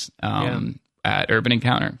begins at Urban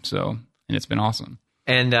Encounter. So, and it's been awesome.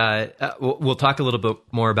 And we'll talk a little bit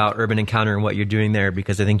more about Urban Encounter and what you're doing there,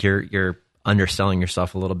 because I think you're underselling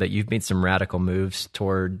yourself a little bit. You've made some radical moves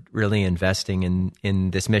toward really investing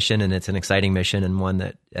in this mission, and it's an exciting mission, and one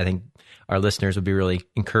that I think our listeners would be really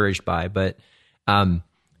encouraged by. But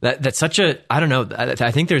that's such a, I don't know,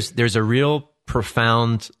 I think there's a real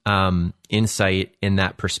profound insight in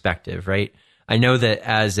that perspective, right? I know that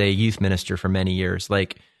as a youth minister for many years,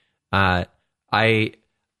 I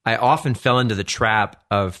often fell into the trap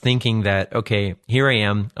of thinking that, okay, here I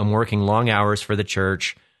am, I'm working long hours for the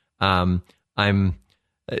church. I'm,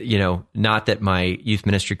 not that my youth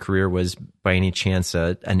ministry career was by any chance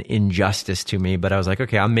an injustice to me, but I was like,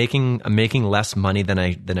 okay, I'm making less money than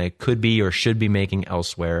I could be or should be making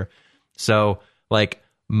elsewhere. So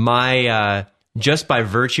my just by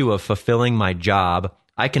virtue of fulfilling my job,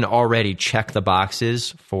 I can already check the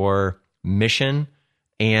boxes for mission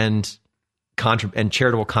and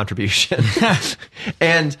charitable contribution.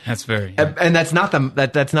 And that's very, and that's not the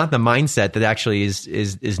mindset that actually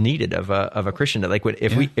is needed of a Christian.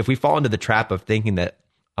 If we fall into the trap of thinking that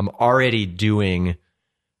I'm already doing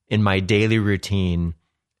in my daily routine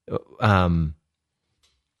the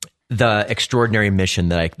extraordinary mission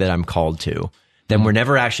that I'm called to, then we're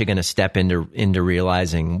never actually going to step into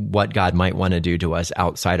realizing what God might want to do to us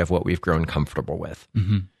outside of what we've grown comfortable with.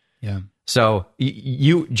 Mm-hmm. Yeah. So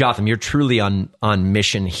you, Jotham, you're truly on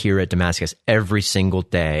mission here at Damascus every single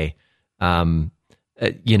day. Every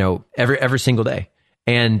single day.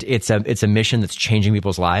 And it's a mission that's changing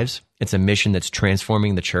people's lives. It's a mission that's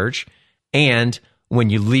transforming the church. And when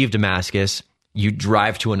you leave Damascus, you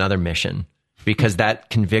drive to another mission because that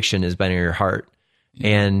conviction has been in your heart.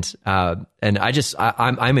 And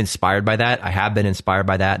I'm inspired by that. I have been inspired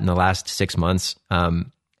by that in the last 6 months.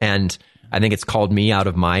 And I think it's called me out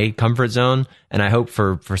of my comfort zone. And I hope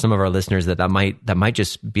for some of our listeners that might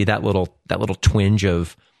just be that little twinge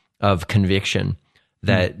of conviction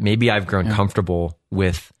that maybe I've grown comfortable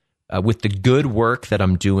with the good work that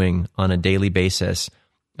I'm doing on a daily basis.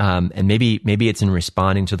 And maybe it's in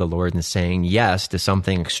responding to the Lord and saying yes to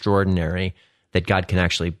something extraordinary that God can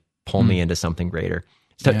actually pull me into something greater.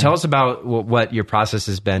 So tell us about what your process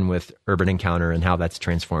has been with Urban Encounter and how that's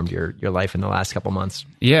transformed your life in the last couple months.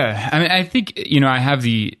 Yeah. I mean, I think, I have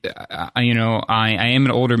I am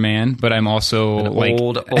an older man, but I'm also an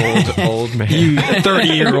old man.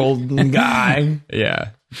 30-year-old guy. Yeah.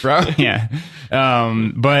 Bro, yeah.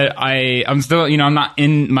 But I'm still, I'm not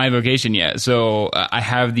in my vocation yet. So I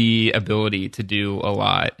have the ability to do a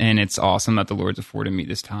lot, and it's awesome that the Lord's afforded me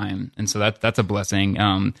this time. And so that's a blessing.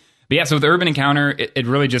 But yeah, so with the Urban Encounter, it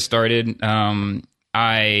really just started. For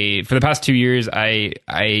the past 2 years, I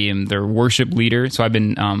am their worship leader. So I've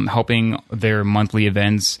been helping their monthly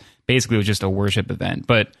events. Basically, it was just a worship event.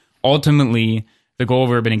 But ultimately, the goal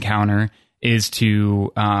of Urban Encounter is to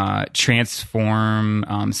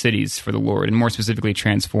transform cities for the Lord, and more specifically,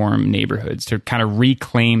 transform neighborhoods, to kind of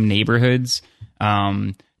reclaim neighborhoods,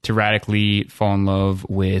 to radically fall in love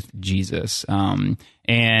with Jesus.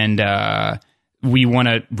 We want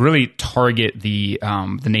to really target the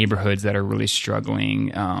neighborhoods that are really struggling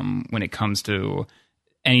when it comes to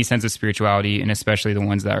any sense of spirituality, and especially the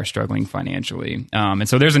ones that are struggling financially. And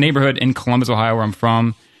so there's a neighborhood in Columbus, Ohio, where I'm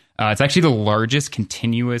from. It's actually the largest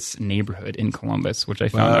continuous neighborhood in Columbus, which I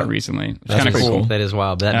found out recently. That's kind of cool. That is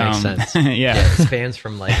wild. That makes sense. Yeah. It spans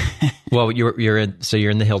from you're in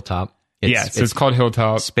the Hilltop. It's called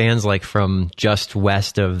Hilltop. Spans from just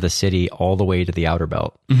west of the city all the way to the Outer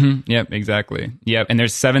Belt. Mm-hmm. Yep, exactly. Yep, and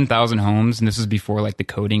there's 7,000 homes, and this was before the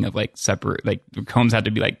coding of separate. Homes had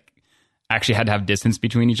to be actually had to have distance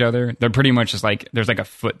between each other. They're pretty much just there's a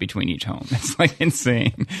foot between each home. It's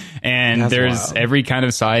insane. And there's every kind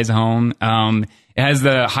of size home. It has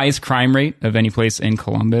the highest crime rate of any place in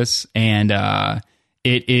Columbus, and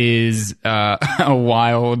it is a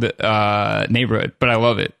wild neighborhood, but I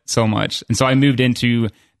love it so much. And so I moved into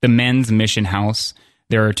the men's mission house.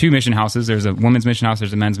 There are 2 mission houses. There's a women's mission house.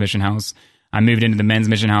 There's a men's mission house. I moved into the men's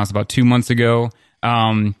mission house about 2 months ago.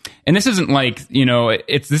 And this isn't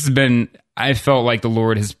I felt like the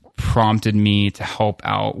Lord has prompted me to help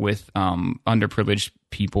out with underprivileged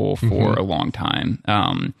people for a long time.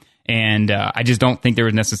 And I just don't think there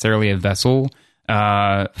was necessarily a vessel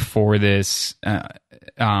for this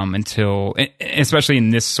until, especially in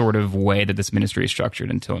this sort of way that this ministry is structured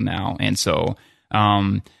until now. And so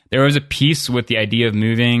there was a piece with the idea of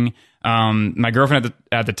moving. My girlfriend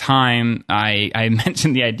at the time, I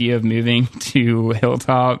mentioned the idea of moving to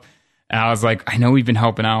Hilltop. And I was like, I know we've been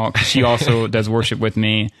helping out. She also does worship with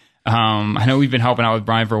me. I know we've been helping out with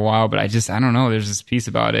Brian for a while, but I don't know. There's this piece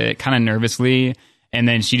about it, kind of nervously. And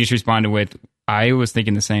then she just responded with, I was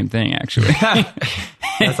thinking the same thing, actually.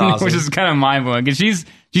 That's awesome. Which is kind of mind-blowing. Because she's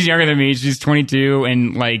younger than me. She's 22,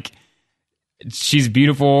 and she's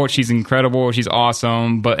beautiful. She's incredible. She's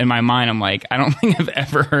awesome. But in my mind, I'm like, I don't think I've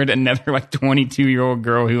ever heard another 22-year-old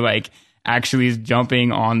girl who actually is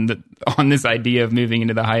jumping on this idea of moving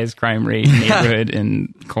into the highest crime rate neighborhood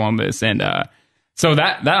in Columbus. And so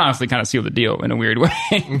that honestly kind of sealed the deal in a weird way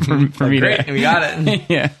for me. Great, we got it.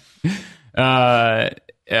 Yeah.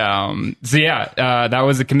 That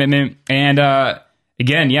was a commitment. And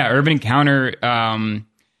again, Urban Encounter.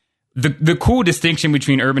 The cool distinction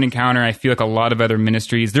between Urban Encounter, I feel like a lot of other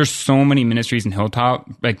ministries, there's so many ministries in Hilltop,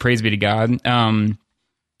 praise be to God.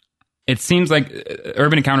 It seems like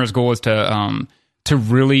Urban Encounter's goal is to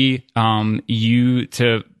really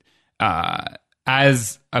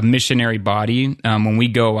as a missionary body, when we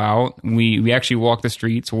go out, we actually walk the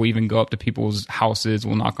streets. We'll even go up to people's houses.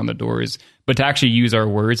 We'll knock on the doors, but to actually use our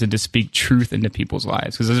words and to speak truth into people's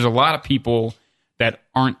lives. Because there's a lot of people that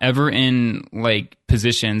aren't ever in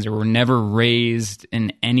positions or were never raised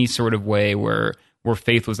in any sort of way where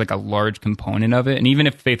faith was a large component of it. And even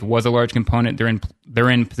if faith was a large component, they're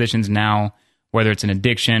in positions now, whether it's an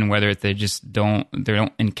addiction, whether they don't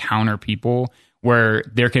encounter people where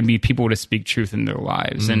there can be people to speak truth in their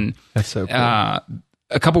lives. And that's so cool.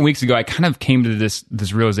 A couple weeks ago, I kind of came to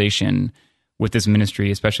this realization with this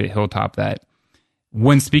ministry, especially at Hilltop, that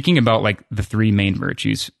when speaking about like the three main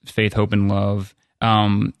virtues, faith, hope, and love,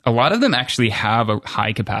 a lot of them actually have a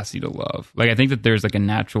high capacity to love. Like I think that there's like a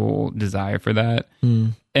natural desire for that.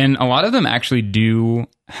 And a lot of them actually do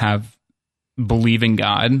have believe in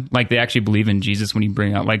God. Like they actually believe in Jesus when you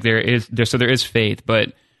bring out, like there is faith,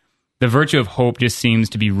 but the virtue of hope just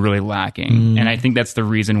seems to be really lacking. And I think that's the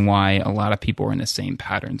reason why a lot of people are in the same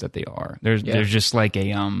patterns that they are. There's just like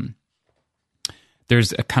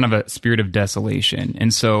there's a kind of a spirit of desolation.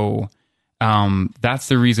 And so that's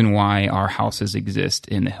the reason why our houses exist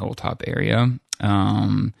in the Hilltop area,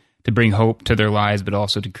 to bring hope to their lives, but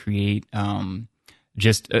also to create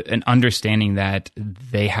just an understanding that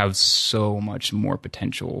they have so much more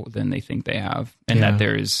potential than they think they have, and that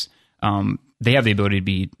there's they have the ability to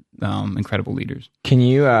be incredible leaders. Can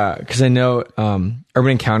you, because I know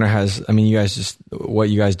Urban Encounter has, I mean, you guys just,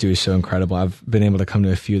 what you guys do is so incredible. I've been able to come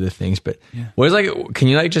to a few of the things, but what is like, can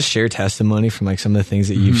you like just share testimony from like some of the things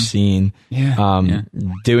that you've seen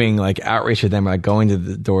doing like outreach with them, or like going to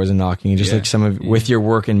the doors and knocking, and just like some of, with your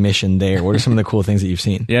work and mission there, what are some of the cool things that you've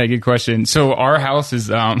seen? Yeah, good question. So our house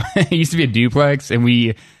is, it used to be a duplex, and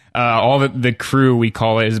we, all the crew, we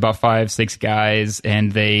call it, is about 5-6 guys,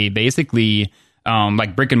 and they basically,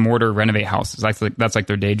 like brick and mortar renovate houses. That's like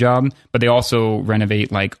their day job, but they also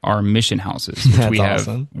renovate like our mission houses, which we have.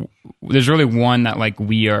 Awesome. There's really one that like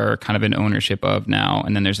we are kind of in ownership of now,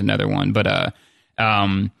 and then there's another one. But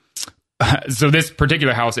so this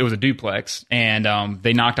particular house, it was a duplex, and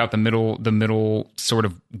they knocked out the middle sort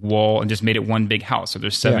of wall and just made it one big house. So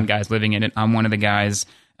there's 7 guys living in it. I'm one of the guys.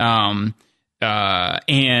 And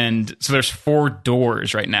so there's 4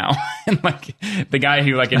 doors right now. And like the guy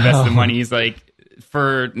who like invested the money, he's like,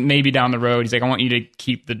 for maybe down the road, he's like, I want you to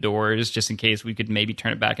keep the doors just in case we could maybe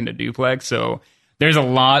turn it back into duplex. So there's a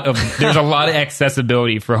lot of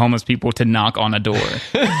accessibility for homeless people to knock on a door,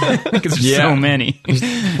 because there's so many.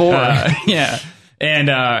 4.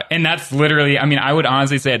 And that's literally, I mean, I would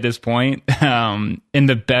honestly say at this point, in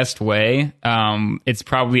the best way, it's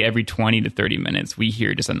probably every 20 to 30 minutes we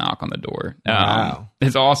hear just a knock on the door. Wow.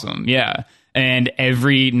 It's awesome. Yeah. And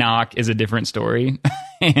every knock is a different story.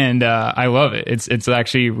 And I love it. It's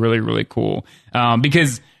actually really, really cool.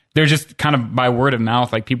 Because they're just kind of by word of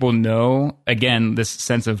mouth, like people know, again, this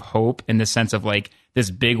sense of hope and this sense of like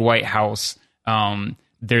this big white house,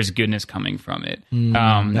 there's goodness coming from it.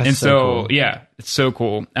 And so cool. Yeah, it's so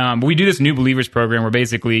cool. But we do this New Believers program where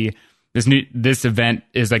basically this event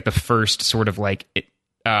is like the first sort of like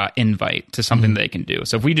invite to something they can do.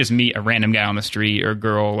 So if we just meet a random guy on the street or a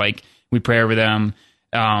girl, like we pray over them.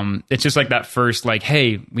 It's just like that first, like,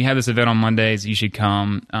 hey, we have this event on Mondays, you should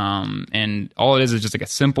come. And all it is just like a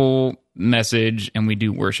simple message, and we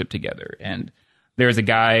do worship together. And there's a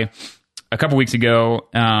guy a couple weeks ago,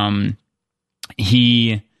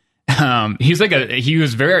 he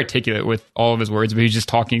was very articulate with all of his words, but he was just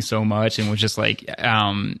talking so much and was just like,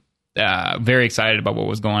 very excited about what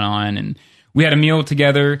was going on. And we had a meal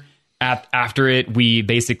together. After it, we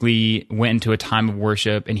basically went into a time of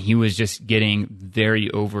worship, and he was just getting very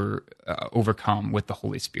overcome with the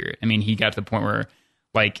Holy Spirit. I mean, he got to the point where,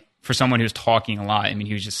 like, for someone who's talking a lot, I mean,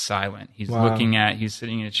 he was just silent. He's he was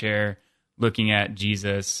sitting in a chair, looking at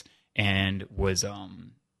Jesus, and was,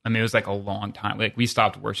 I mean, it was like a long time. Like, we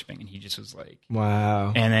stopped worshiping, and he just was like,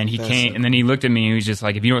 wow. And then he came, and then he looked at me, and he was just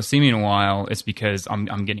like, if you don't see me in a while, it's because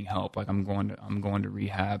I'm getting help. Like, I'm going to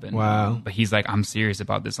rehab. And but he's like, I'm serious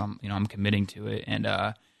about this. I'm committing to it. And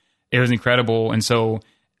it was incredible. And so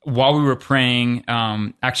while we were praying,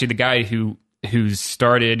 actually the guy who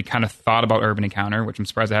started kind of thought about Urban Encounter, which I'm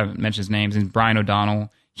surprised I haven't mentioned his name, is Brian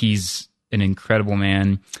O'Donnell. He's an incredible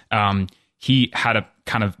man. He had a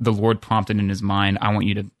kind of, the Lord prompted in his mind, I want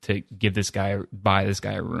you to buy this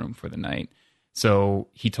guy a room for the night. So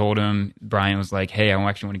he told him, Brian was like, hey, I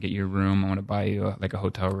actually want to get you a room. I want to buy you a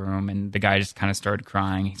hotel room. And the guy just kind of started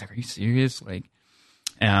crying. He's like, are you serious? Like,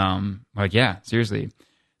 like, yeah, seriously.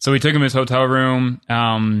 So we took him to his hotel room.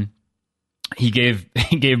 He gave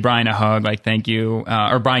Brian a hug, like, thank you.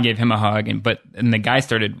 Or Brian gave him a hug. And the guy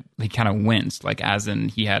he kind of winced, like, as in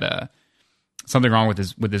he had something wrong with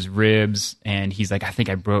his ribs, and he's like, I think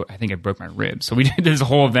I broke my ribs. So we did this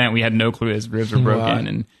whole event. We had no clue his ribs were broken.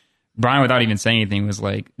 And Brian, without even saying anything, was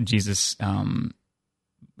like, Jesus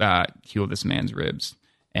healed this man's ribs,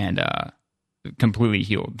 and completely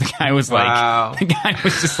healed. The guy was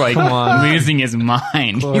just like losing his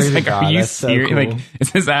mind. Glory he's like, God, are you so serious? cool. Like,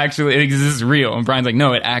 is this real? And Brian's like,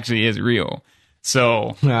 no, it actually is real.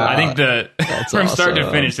 So I think from start to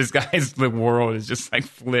finish, this guy's the world is just like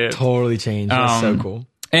flipped. Totally changed. That's so cool.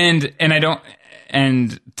 And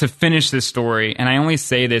And to finish this story, and I only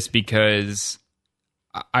say this because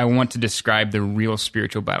I want to describe the real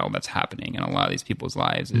spiritual battle that's happening in a lot of these people's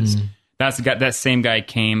lives. Is that same guy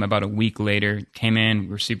came about a week later, came in, we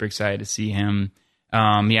were super excited to see him.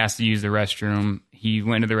 He asked to use the restroom. He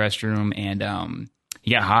went to the restroom and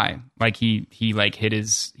he got high. Like he hit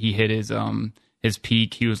his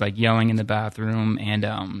peak. He was like yelling in the bathroom,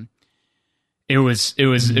 and it was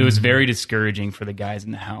very discouraging for the guys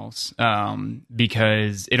in the house,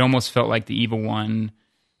 because it almost felt like the evil one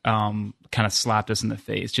kind of slapped us in the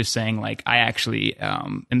face, just saying like, I actually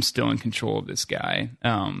am still in control of this guy.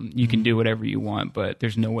 You can do whatever you want, but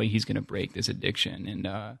there's no way he's going to break this addiction. And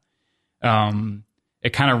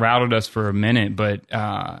it kind of rattled us for a minute, but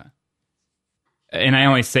and I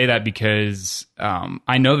only say that because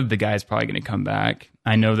I know that the guy's probably going to come back.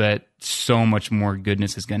 I know that so much more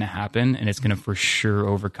goodness is going to happen, and it's going to for sure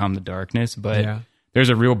overcome the darkness. But there's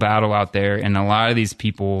a real battle out there, and a lot of these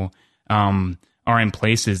people are in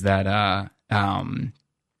places that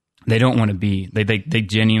they don't want to be. They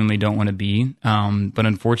genuinely don't want to be. But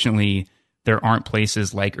unfortunately, there aren't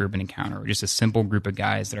places like Urban Encounter, or just a simple group of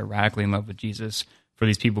guys that are radically in love with Jesus for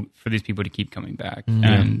these people to keep coming back.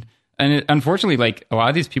 And unfortunately, like a lot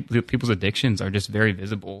of these people's addictions are just very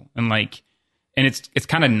visible, and it's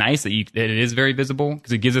kind of nice that it is very visible,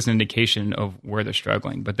 because it gives us an indication of where they're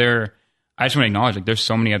struggling. But I just want to acknowledge, like, there's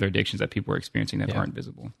so many other addictions that people are experiencing that aren't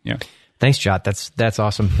visible. Yeah. Thanks, Jot. That's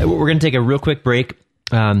awesome. We're going to take a real quick break.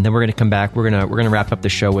 Then we're going to come back. We're going to wrap up the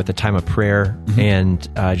show with a time of prayer and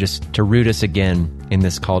just to root us again in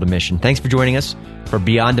this call to mission. Thanks for joining us for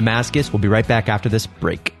Beyond Damascus. We'll be right back after this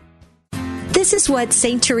break. This is what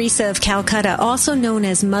St. Teresa of Calcutta, also known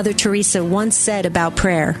as Mother Teresa, once said about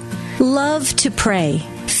prayer. Love to pray.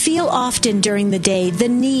 Feel often during the day the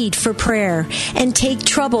need for prayer, and take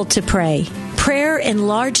trouble to pray. Prayer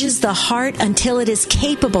enlarges the heart until it is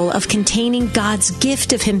capable of containing God's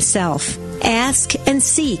gift of Himself. Ask and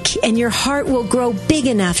seek, and your heart will grow big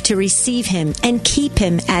enough to receive Him and keep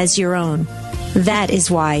Him as your own. That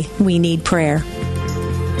is why we need prayer.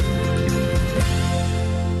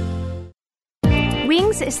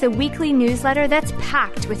 Wings is the weekly newsletter that's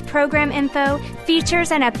packed with program info,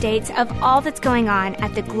 features, and updates of all that's going on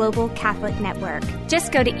at the Global Catholic Network.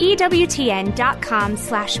 Just go to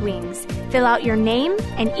ewtn.com/wings. Fill out your name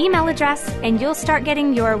and email address, and you'll start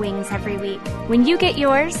getting your wings every week. When you get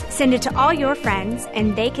yours, send it to all your friends,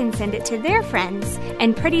 and they can send it to their friends.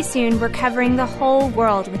 And pretty soon, we're covering the whole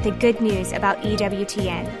world with the good news about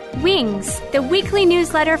EWTN. Wings, the weekly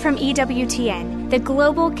newsletter from EWTN, the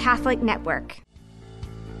Global Catholic Network.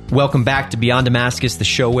 Welcome back to Beyond Damascus, the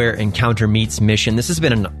show where encounter meets mission. This has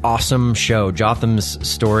been an awesome show. Jotham's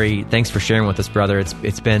story. Thanks for sharing with us, brother.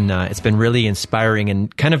 It's been really inspiring,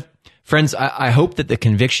 and kind of, friends, I hope that the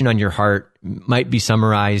conviction on your heart might be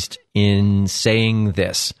summarized in saying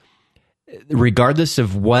this: regardless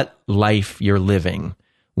of what life you're living,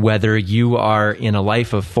 whether you are in a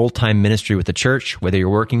life of full-time ministry with the church, whether you're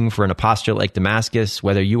working for an apostolate like Damascus,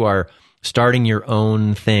 whether you are starting your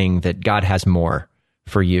own thing, that God has more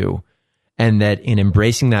for you, and that in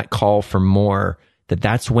embracing that call for more,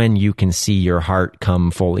 that's when you can see your heart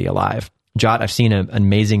come fully alive. Jot, I've seen an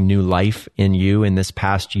amazing new life in you in this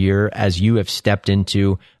past year as you have stepped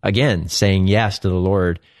into, again, saying yes to the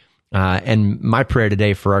Lord. And my prayer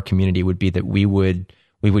today for our community would be that we would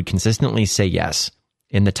consistently say yes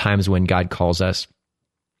in the times when God calls us.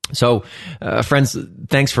 So, friends,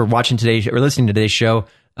 thanks for watching today or listening to today's show.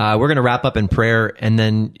 We're going to wrap up in prayer, and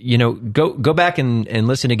then, go back and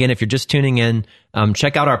listen again. If you're just tuning in,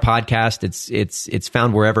 check out our podcast. It's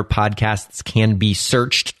found wherever podcasts can be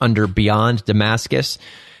searched under Beyond Damascus.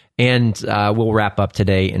 And we'll wrap up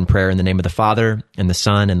today in prayer in the name of the Father and the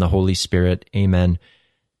Son and the Holy Spirit. Amen.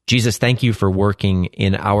 Jesus, thank you for working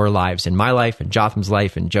in our lives, in my life, in Jotham's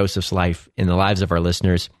life, in Joseph's life, in the lives of our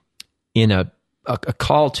listeners, in a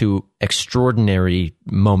call to extraordinary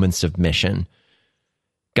moments of mission.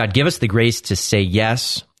 God, give us the grace to say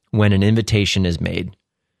yes when an invitation is made.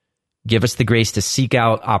 Give us the grace to seek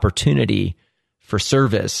out opportunity for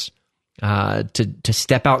service, to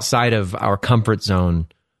step outside of our comfort zone.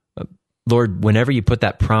 Lord, whenever you put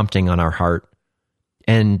that prompting on our heart,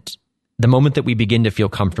 and the moment that we begin to feel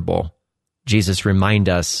comfortable, Jesus, remind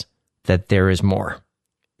us that there is more.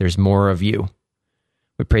 There's more of you.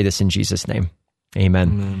 We pray this in Jesus' name.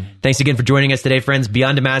 Amen. Thanks again for joining us today, friends.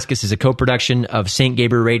 Beyond Damascus is a co-production of St.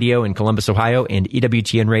 Gabriel Radio in Columbus, Ohio, and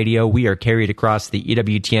EWTN Radio. We are carried across the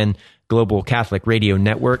EWTN Global Catholic Radio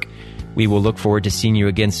Network. We will look forward to seeing you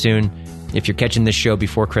again soon. If you're catching this show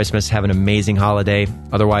before Christmas, have an amazing holiday.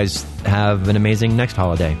 Otherwise, have an amazing next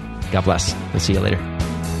holiday. God bless. We'll see you later.